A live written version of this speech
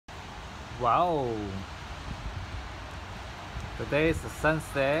Wow! Today is the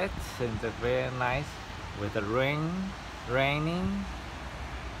sunset and it's very nice with the raining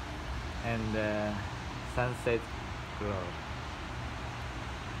and the sunset glow.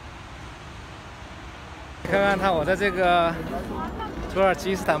 看看它，我在这个土耳其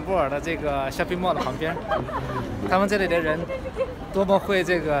伊斯坦布尔的这个 shopping mall 的旁边，他们这里的人多么会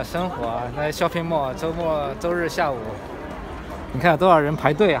这个生活啊！在 shopping mall 周日下午，你看有多少人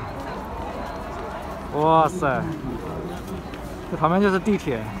排队啊！哇塞，这旁边就是地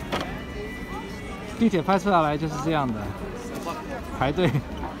铁，地铁拍出来就是这样的，排队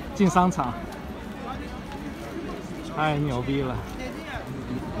进商场，太牛逼了！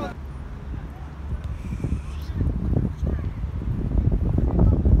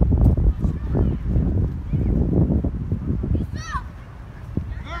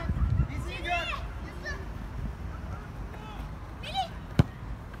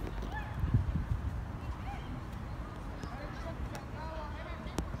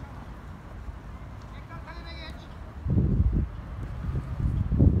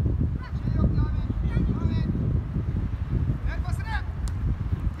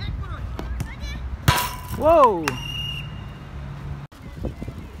 Wow!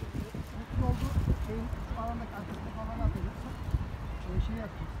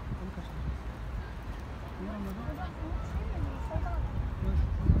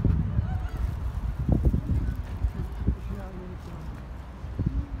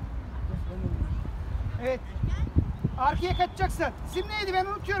 Evet. Arkaya kaçacaksın. İsim neydi ben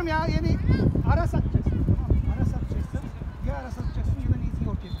unutuyorum ya. Yani ara satacaksın. Tamam. Ara satacaksın. Ya ara satacaksın ya da neyse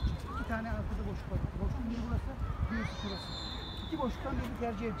ortaya satacaksın. İki tane arkada boşluk var. Boşluğun biri burası, birisi şurası. İki boşluktan birini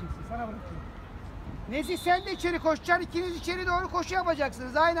tercih edeceksin. Sana bırakıyorum. Nezih sen de içeri koşacaksın. İkiniz içeri doğru koşu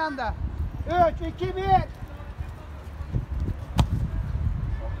yapacaksınız aynı anda. 3, 2, 1.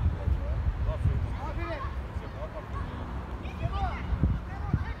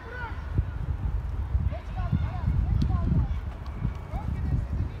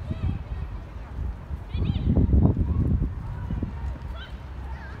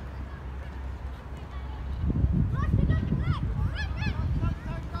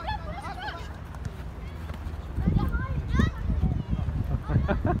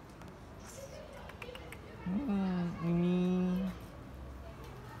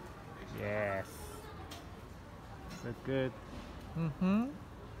 Yes, so good.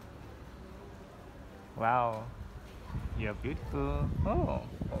 Wow, you're beautiful. Oh,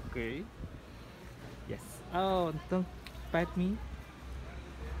 okay. Yes. Oh, don't bite me.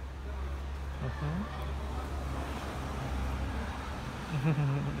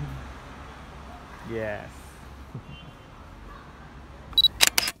 Yes.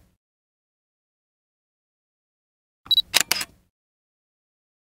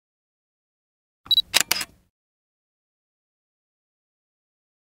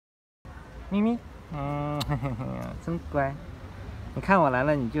咪咪，真乖。你看我来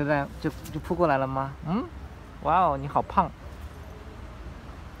了，你就扑过来了吗？嗯，哇哦，你好胖，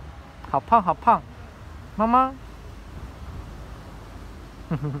好胖好胖，妈妈。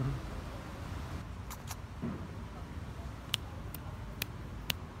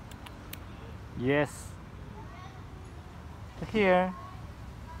Yes. Here.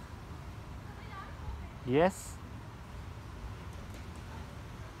 Yes.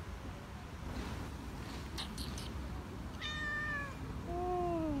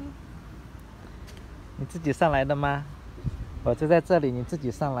 你自己上来的吗？我就在这里，你自己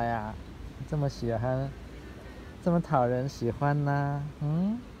上来啊！这么喜欢，这么讨人喜欢呢？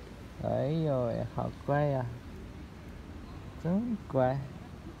嗯，哎呦喂，好乖呀，真乖。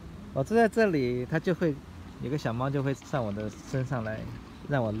我就在这里，它就会有个小猫就会上我的身上来，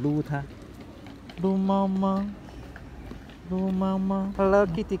让我撸它，撸猫猫，撸猫猫。Hello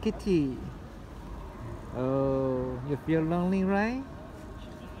kitty kitty. Oh, you feel lonely, right?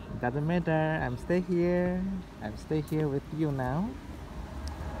 Doesn't matter. I'm stay here. I'm stay here with you now.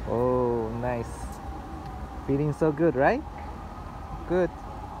 Oh, nice. Feeling so good, right? Good.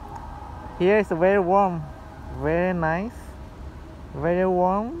 Here is very warm, very nice, very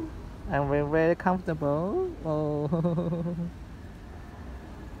warm, and very comfortable. Oh,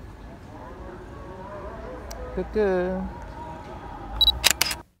 good, good.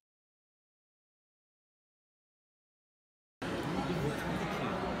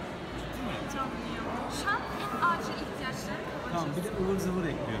 Tamam, bir de ıvır zıvır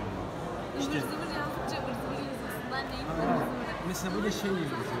ekliyorum. İşte ıvır zıvır yazdıkça ıvır zıvır yazısından neyin ıvır zıvırı? Mesela böyle şey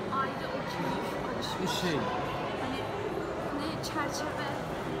yazıyor. Ayrı o keyif, alışveriş. Bu şey. Hani ne çerçeve,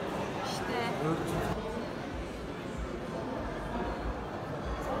 işte. Örtü.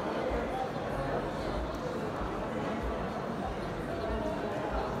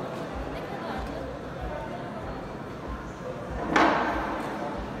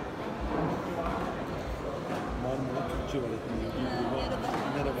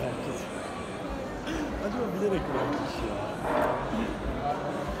 出てくる話は。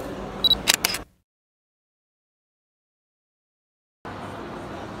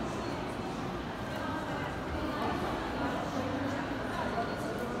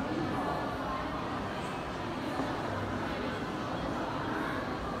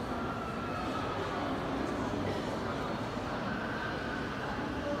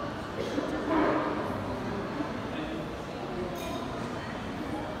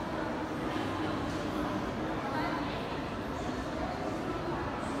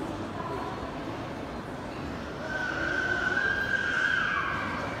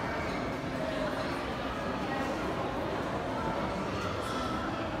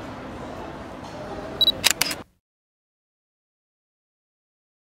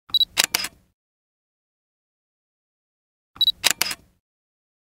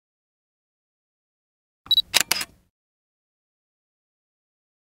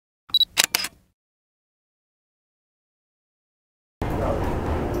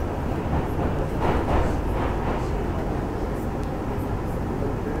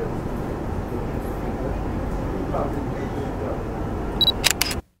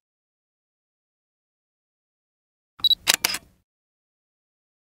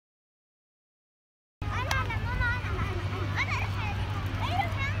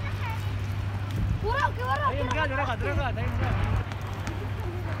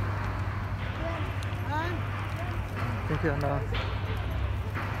真是呢。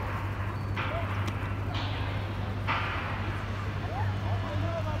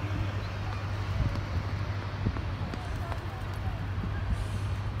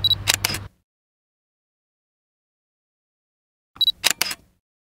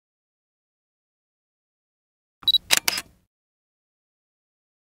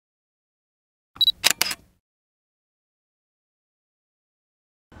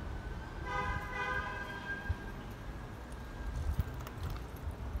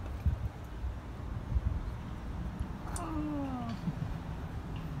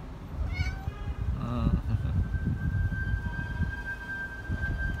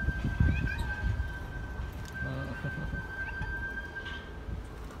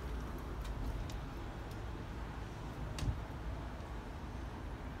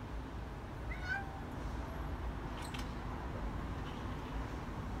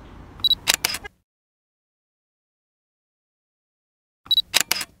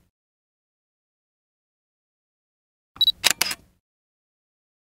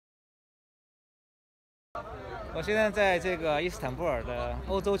我现在在这个伊斯坦布尔的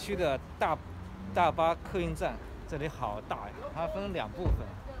欧洲区的大巴客运站，这里好大呀！它分两部分，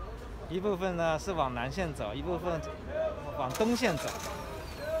一部分呢是往南线走，一部分往东线走。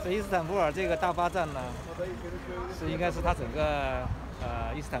这伊斯坦布尔这个大巴站呢，应该是它整个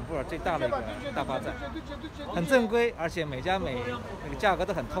伊斯坦布尔最大的一个大巴站，很正规，而且每那个价格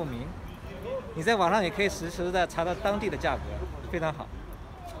都很透明。你在网上也可以实时的查到当地的价格，非常好。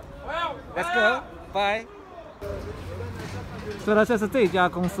Let's go, bye。说的这是这家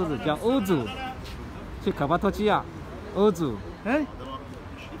公司的，叫欧组，去卡巴托基亚，欧组，哎，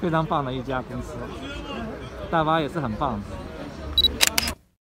非常棒的一家公司，大巴也是很棒的。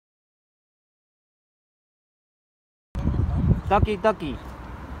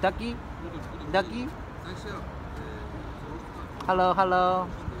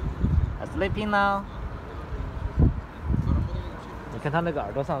Ducky，Ducky，Ducky，Hello，Hello，Sleeping now。你看他那个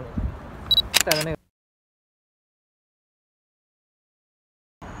耳朵上戴的那个。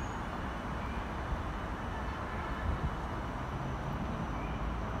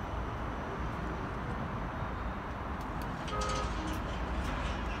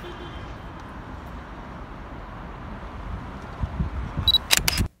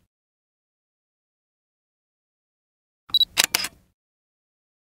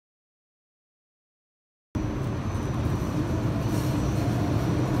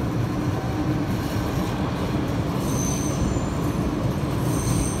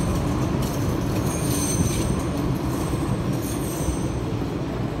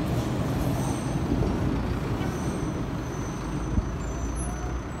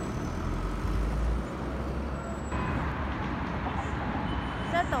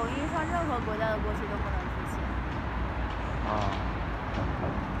在抖音上，任何国家的国旗都不能出现。啊，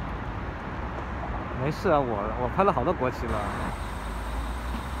没事啊，我拍了好多国旗了。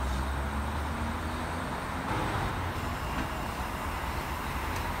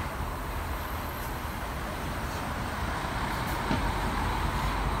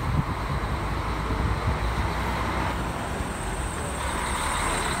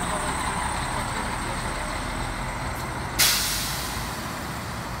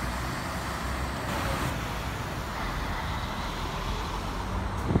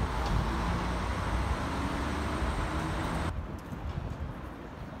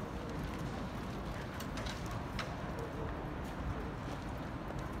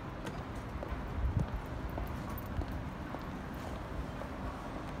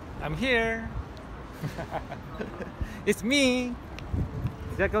I'm here. It's me.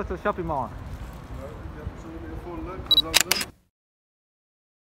 Let's go to shopping mall.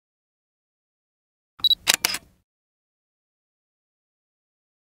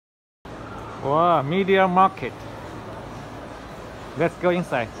 Wow, media market. Let's go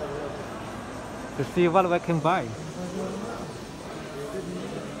inside to see what we can buy.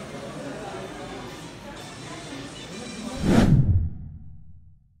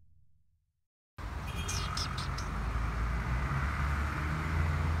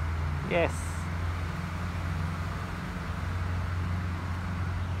 Yes.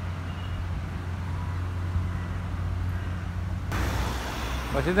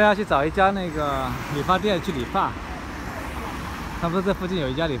我现在要去找一家那个理发店去理发。他们这附近有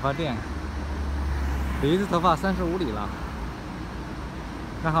一家理发店，理一次头发35里了。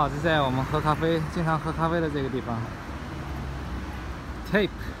刚好是在我们喝咖啡、经常喝咖啡的这个地方。Tape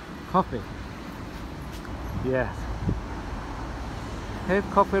Coffee. Yes. Tape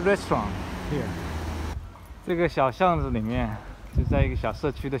Coffee Restaurant here. 这个小巷子里面，就在一个小社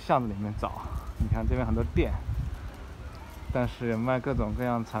区的巷子里面找。你看这边很多店。但是有卖各种各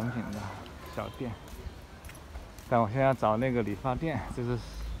样产品的小店，但我现在要找那个理发店，这是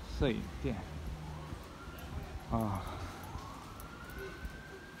摄影店啊，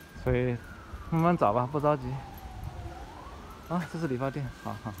所以慢慢找吧，不着急啊。这是理发店，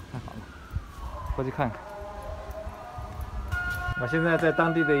好好，太好了，过去看看。我现在在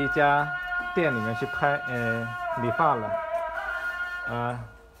当地的一家店里面去拍理发了，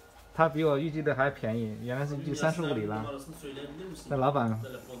他比我预计的还便宜，原来是预计35里拉，那老板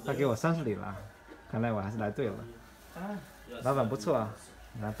他给我30里拉，看来我还是来对了。老板不错啊，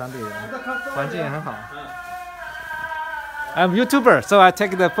那当地人，环境也很好。I'm YouTuber, so I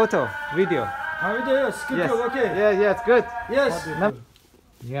take the photo, video. Yes, Yes, okay. yeah, yeah, it's good. Yes. 那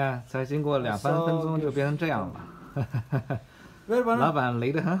你看，才经过2、3分钟就变成这样了。老板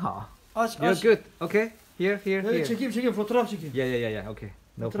雷得很好。You're good, okay? Here, here, here. Çekeyim, fotoğraf çekeyim. Yeah, yeah, yeah, yeah, okay.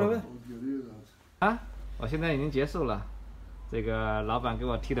 No problem. 啊，我现在已经结束了。这个老板给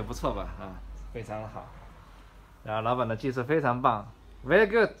我剃的不错吧？啊，非常好。然后老板的技术非常棒。Very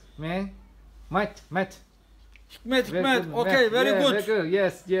good, man. Matt. Okay, very good. Very good.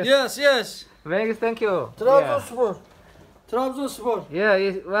 Yes, yes. Yes. Very good. Thank you. Trabzonspor. Yeah.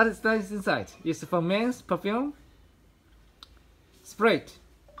 What is that inside? It's for men's perfume. Spray.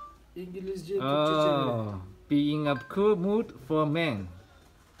 İngilizce, Türkçe Oh, be in a cool mood for men.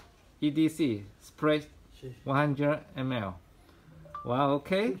 EDC spray 100 ml. Wow,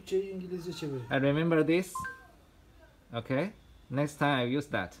 okay. Türkçeyi İngilizce çevir. I remember this. Okay. Next time I use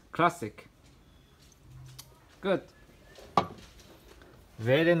that. Classic. Good.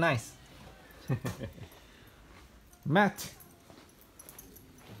 Very nice. Matt.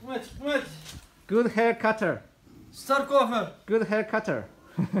 Good hair cutter. Star kuaför. Good hair cutter.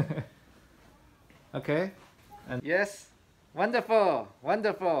 Okay. And yes. Wonderful.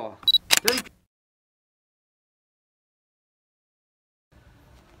 Wonderful.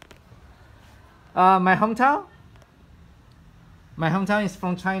 My hometown? My hometown is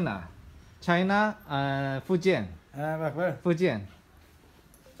from China. China, Fujian. Bak böyle. Fujian.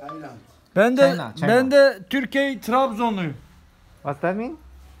 Ben China. de Türkiye Trabzonluyum. What's that mean?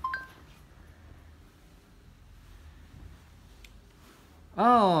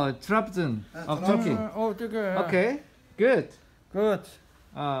 Oh, Trabzon of Turkey. Oh, Türkiye. Okay, good. Good.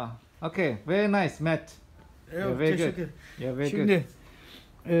 Okay, very nice, Matt. You're very good. You're very good. Şimdi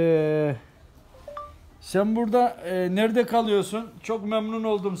sen burada nerede kalıyorsun? Çok memnun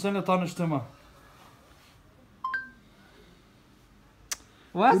oldum seninle tanıştığıma.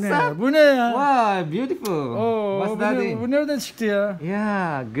 What's up? Bu ne ya? Wow, beautiful. What's that in? Bu nereden çıktı ya?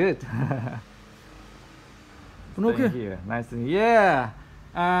 Yeah, good. Bunu oku. Thank you. Nice to meet you. Yeah.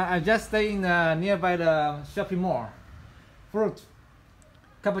 I just stay in nearby the shopping mall. Fruit.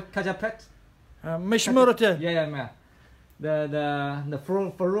 Kajapet. Meşmur Otel. Yeah. The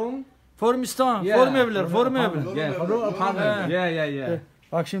forum. Formistan. Yeah. Forum evler. Forum evler. Yeah, forum apartment. Yeah.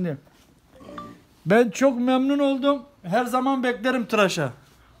 Bak şimdi. Ben çok memnun oldum. Her zaman beklerim tıraşa.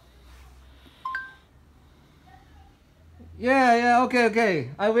 Yeah. Okay.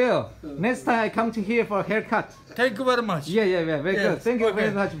 I will. Next time I come to here for a haircut. Thank you very much. Yeah. Very good. Thank you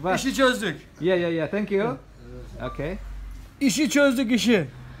very much. But İşi çözdük. yeah. Thank you. Okay. İşi çözdük işi.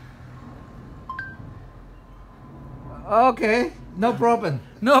 Okay. No problem.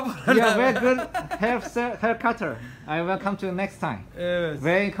 No problem. You're very good hair cutter. I will come to you next time. Evet.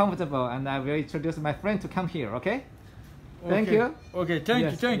 Very comfortable, and I will introduce my friend to come here. Okay? Thank you. Okay,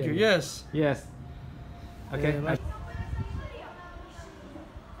 thank you. Yes. Yes. Okay.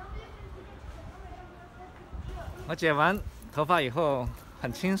 我剪完头发以后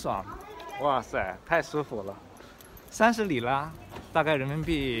很清爽，哇塞，太舒服了。30里拉，大概人民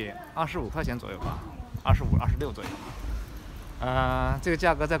币25块钱左右吧，25、26左右。这个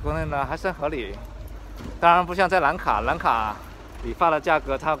价格在国内呢还算合理，当然不像在兰卡理发的价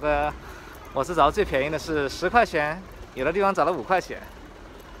格，差不多我是找最便宜的是10块钱，有的地方找了5块钱。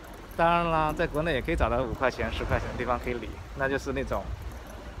当然了，在国内也可以找到5块钱、10块钱的地方可以理，那就是那种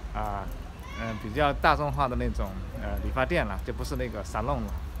比较大众化的那种理发店了，就不是那个沙龙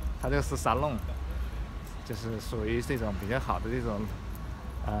了，它这个是沙龙，就是属于这种比较好的这种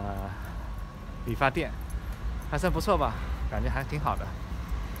理发店，还算不错吧，感觉还挺好的。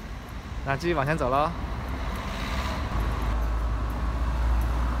那继续往前走喽。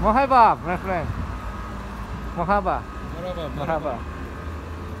Marhaba, my friend. Marhaba. Marhaba.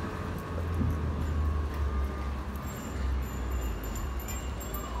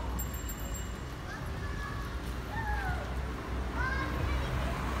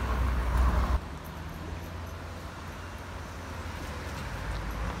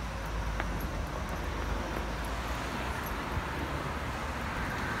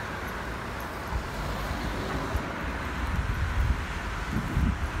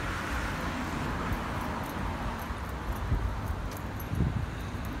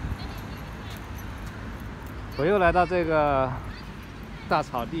 我又来到这个大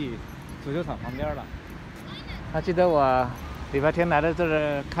草地足球场旁边了。还记得我礼拜天来到这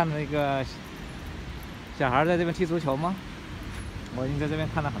儿看那个小孩在这边踢足球吗？我已经在这边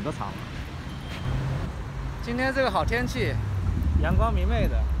看了很多场了。今天这个好天气，阳光明媚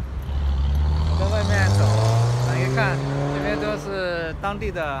的，我在外面走，一看这边都是当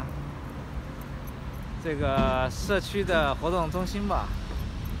地的这个社区的活动中心吧。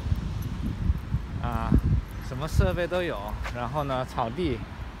什么设备都有，然后呢，草地，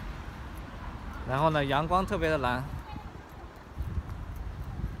然后呢，阳光特别的蓝。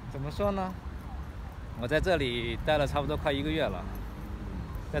怎么说呢？我在这里待了差不多快1个月了，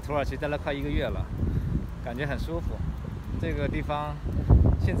在土耳其待了快1个月了，感觉很舒服。这个地方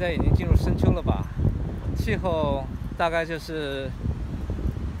现在已经进入深秋了吧？气候大概就是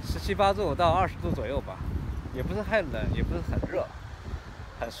17、18度到20度左右吧，也不是太冷，也不是很热，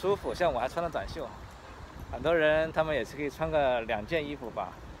很舒服。像我还穿了短袖。很多人他们也是可以穿个2件衣服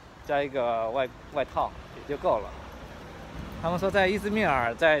吧，加一个外套也就够了。他们说在伊兹密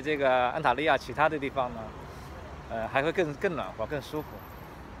尔，在这个安塔利亚其他的地方呢，还会更暖和、更舒服。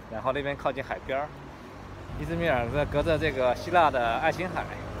然后那边靠近海边儿，伊兹密尔隔着这个希腊的爱琴海，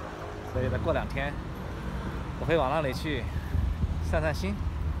所以呢过2天我会往那里去散散心。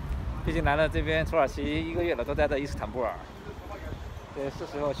毕竟来了这边土耳其1个月了，都待在伊斯坦布尔，所以是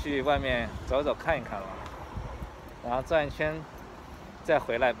时候去外面走一走、看一看了。然后转一圈，再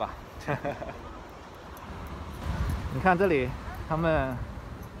回来吧。你看这里，他们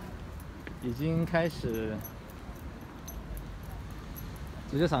已经开始，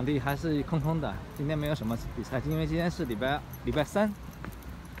足球场地还是空空的。今天没有什么比赛，因为今天是礼拜3，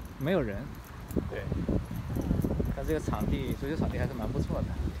没有人。对，但这个场地，足球场地还是蛮不错的，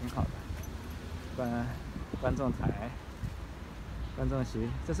挺好的。观众台、观众席，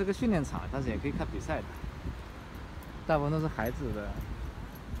这是个训练场，但是也可以看比赛的。大部分都是孩子的，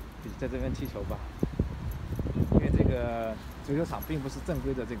在这边踢球吧。因为这个足球场并不是正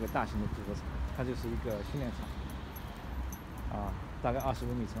规的这个大型的足球场，它就是一个训练场。大概25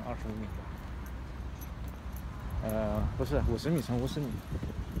米乘25米吧。不是50米乘50米，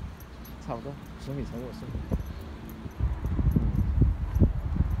差不多10米乘50米。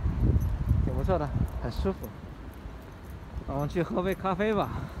挺不错的，很舒服。我们去喝杯咖啡吧。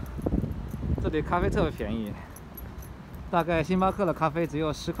这里咖啡特别便宜。大概星巴克的咖啡只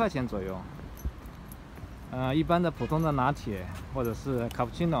有10块钱左右，一般的普通的拿铁或者是卡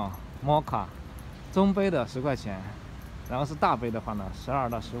布奇诺、摩卡，中杯的10块钱，然后是大杯的话呢12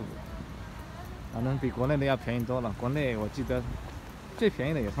到15，反正比国内的要便宜多了。国内我记得最便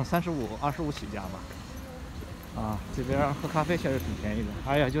宜的也从35、25起价吧。这边喝咖啡确实挺便宜的。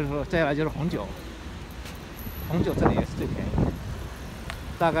还有就是说，再下来就是红酒，红酒这里也是最便宜的，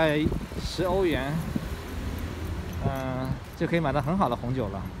大概10欧元。就可以买到很好的红酒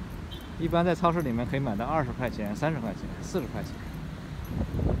了。一般在超市里面可以买到20块钱、30块钱、40块钱。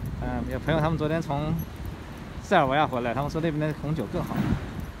有朋友他们昨天从塞尔维亚回来，他们说那边的红酒更好，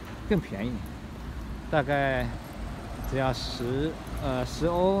更便宜，大概只要10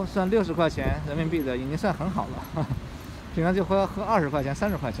欧，算60块钱人民币的，已经算很好了。平常就喝20块钱、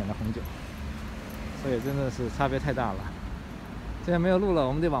30块钱的红酒，所以真的是差别太大了。现在没有路了，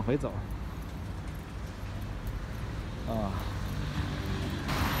我们得往回走。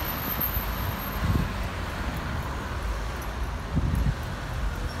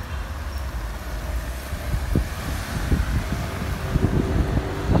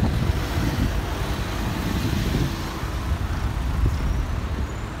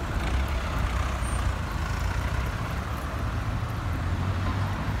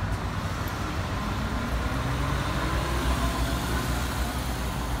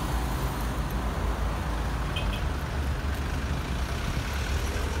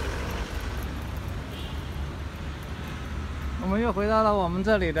们又回到了我们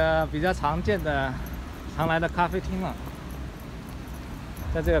这里的比较常见的、常来的咖啡厅了。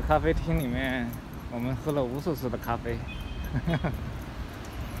在这个咖啡厅里面，我们喝了无数次的咖啡，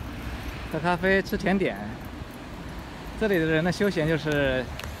喝咖啡、吃甜点。这里的人的休闲就是，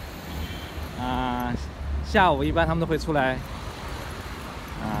下午一般他们都会出来，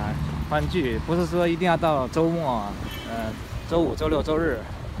欢聚，不是说一定要到周末，周五、周六、周日。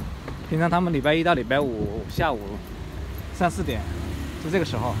平常他们礼拜一到礼拜五下午3、4点，就这个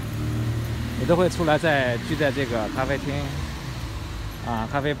时候，也都会出来再聚在这个咖啡厅，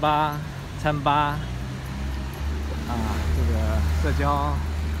咖啡吧、餐吧，这个社交，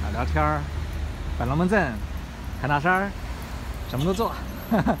聊天儿，摆龙门阵，侃大山儿，什么都做，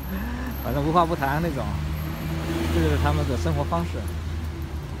反正无话不谈那种，这就是他们的生活方式。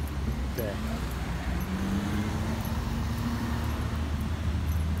对。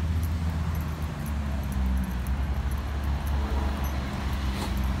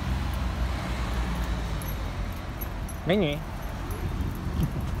美女，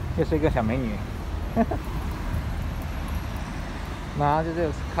又是一个小美女。那就这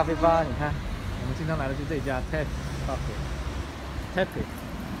个咖啡吧，你看，我们经常来的就这家 Tappy Coffee。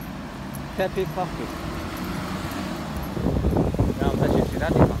然后我们再去其他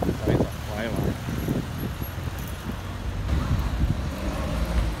地方走一走，玩一玩。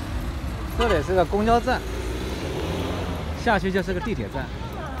这里是个公交站，下去就是个地铁站。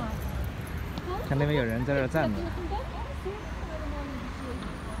看那边有人在这儿站着。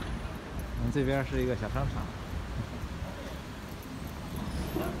我们这边是一个小商场。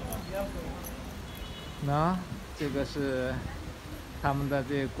那这个是他们的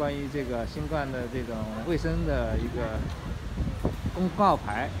关于这个新冠的这种卫生的一个公告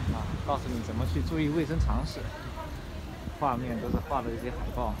牌告诉你怎么去注意卫生常识。画面都是画的一些海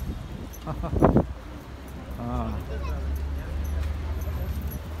报。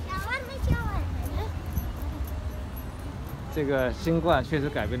这个新冠确实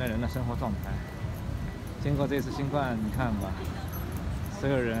改变了人的生活状态。经过这次新冠，你看吧，所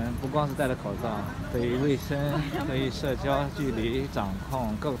有人不光是戴着口罩，对于卫生、对于社交距离掌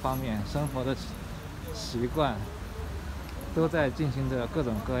控各个方面生活的习惯，都在进行着各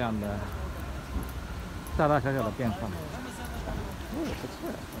种各样的大大小小的变化。不错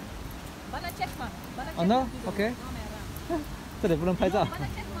呀。哦 no OK， 这里不能拍照，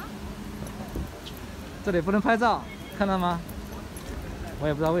这里不能拍照。看到吗？我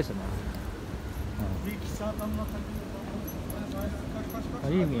也不知道为什么。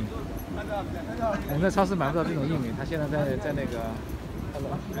玉米，我们在超市买不到这种玉米。他现在在那个，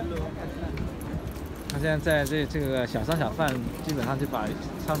他现在在这个小商小贩基本上就把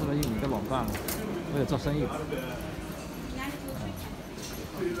超市的玉米都垄断了，为了做生意。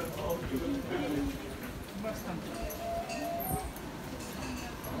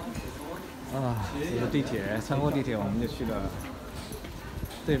这是地铁，穿过地铁我们就去了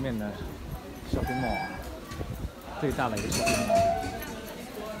对面的 shopping mall， 最大的一个 shopping mall。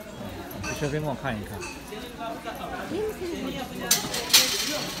去 shopping mall 看一看。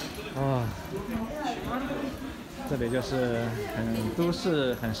这里就是很都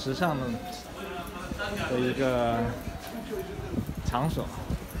市、很时尚的一个场所，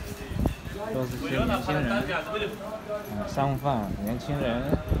都是些年轻人、商贩、年轻人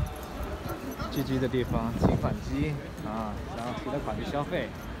聚集的地方，提款机然后提了款去消费。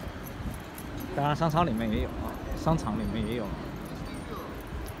当然，商场里面也有商场里面也有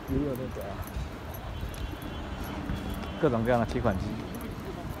那个各种各样的提款机。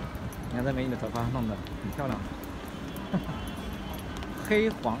你看这美女的头发弄得很漂亮，黑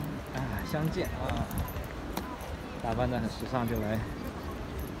黄相间打扮得很时尚，就来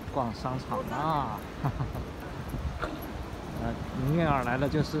逛商场啦。迎面而来的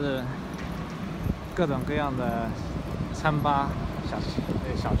就是各种各样的餐吧、小吃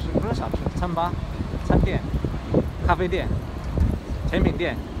不是小吃，餐吧、餐店、咖啡店、甜品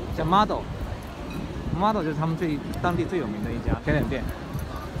店，叫 Model 就是他们当地最有名的一家甜点店。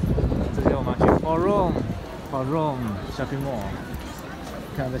这是我们去 Forum Shopping Mall，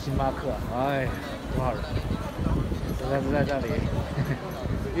 看这星巴克，多少人，都在这里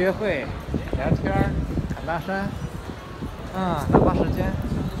约会、聊天、侃大山，打发时间。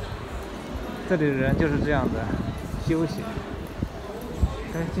这里的人就是这样的休闲。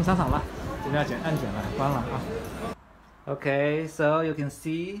进商场了，这边要安检了，关了啊。Okay, so you can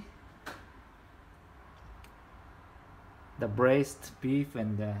see the braised beef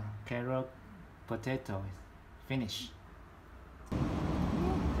and the carrot potato is finished.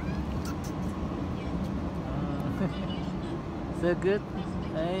 So good.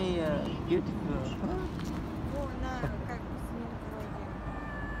 Beautiful.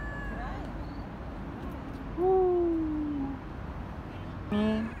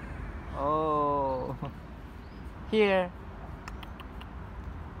 Me? Oh. Here.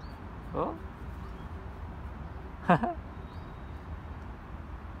 Oh.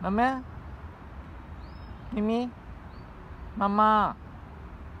 Mama? Mimi? Mama?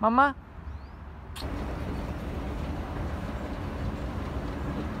 Mama?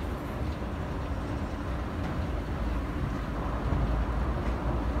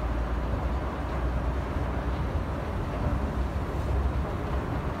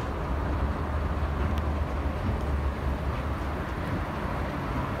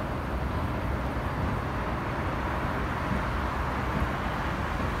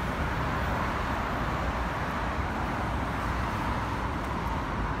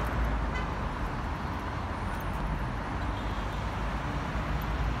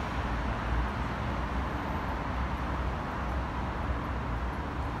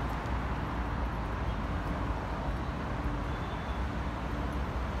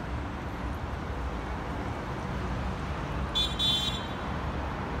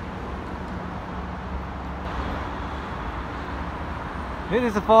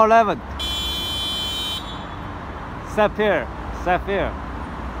 This is 411. Sapphire.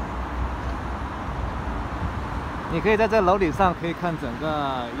 你可以在这楼顶上可以看整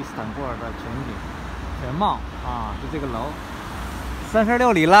个伊斯坦布尔的全景、全貌啊，就这个楼。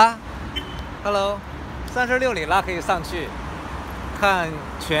36里拉 ，Hello， 36里拉可以上去看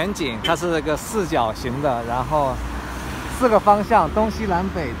全景，它是这个四角形的，然后4个方向，东西南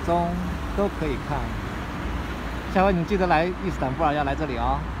北中都可以看。下回你记得来伊斯坦布尔要来这里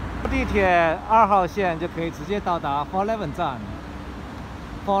哦。地铁2号线就可以直接到达 411 站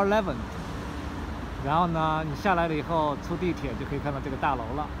 ，411。然后呢，你下来了以后出地铁就可以看到这个大楼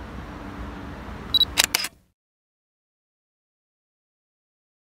了。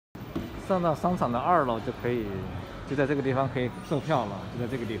上到商场的2楼就可以，就在这个地方可以售票了，就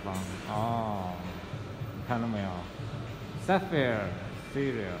在这个地方。哦，你看到没有 ？Sapphire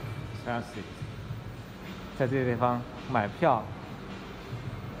Serial Transit。在这个地方买票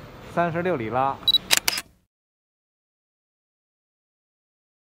，36里拉。